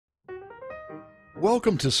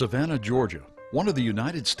Welcome to Savannah, Georgia, one of the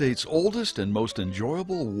United States' oldest and most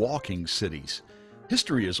enjoyable walking cities.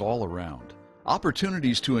 History is all around.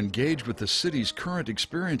 Opportunities to engage with the city's current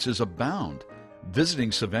experiences abound.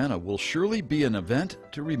 Visiting Savannah will surely be an event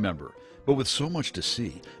to remember, but with so much to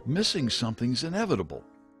see, missing something's inevitable.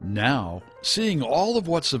 Now, seeing all of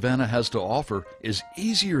what Savannah has to offer is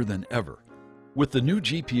easier than ever. With the new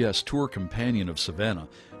GPS Tour Companion of Savannah,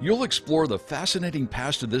 you'll explore the fascinating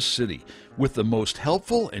past of this city with the most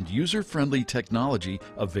helpful and user-friendly technology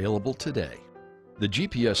available today. The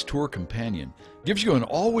GPS Tour Companion gives you an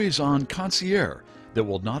always-on concierge that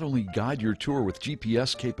will not only guide your tour with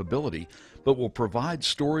GPS capability, but will provide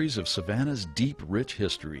stories of Savannah's deep, rich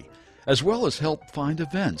history, as well as help find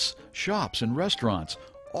events, shops, and restaurants,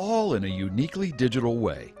 all in a uniquely digital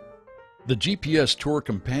way. The GPS Tour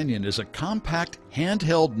Companion is a compact,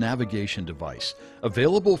 handheld navigation device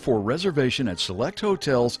available for reservation at select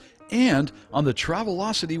hotels and on the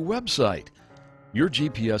Travelocity website. Your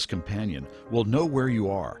GPS companion will know where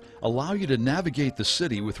you are, allow you to navigate the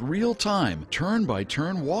city with real-time,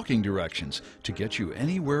 turn-by-turn walking directions to get you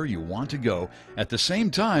anywhere you want to go, at the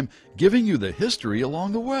same time giving you the history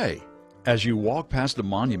along the way. As you walk past a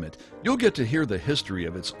monument, you'll get to hear the history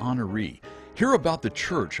of its honoree, hear about the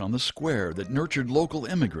church on the square that nurtured local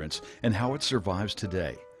immigrants and how it survives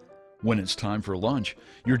today. When it's time for lunch,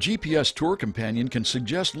 your GPS Tour Companion can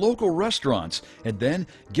suggest local restaurants and then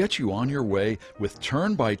get you on your way with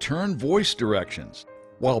turn-by-turn voice directions.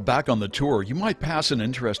 While back on the tour, you might pass an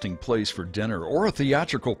interesting place for dinner or a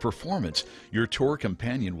theatrical performance. Your tour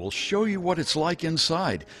companion will show you what it's like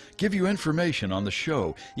inside, give you information on the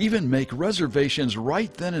show, even make reservations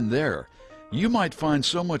right then and there. You might find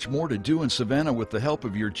so much more to do in Savannah with the help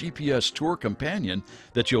of your GPS Tour Companion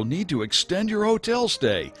that you'll need to extend your hotel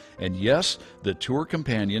stay. And yes, the Tour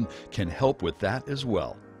Companion can help with that as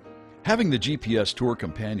well. Having the GPS Tour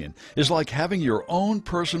Companion is like having your own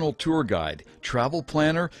personal tour guide, travel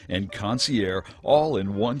planner, and concierge all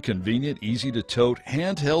in one convenient, easy-to-tote,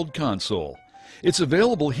 handheld console. It's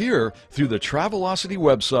available here through the Travelocity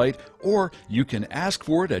website, or you can ask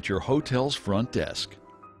for it at your hotel's front desk.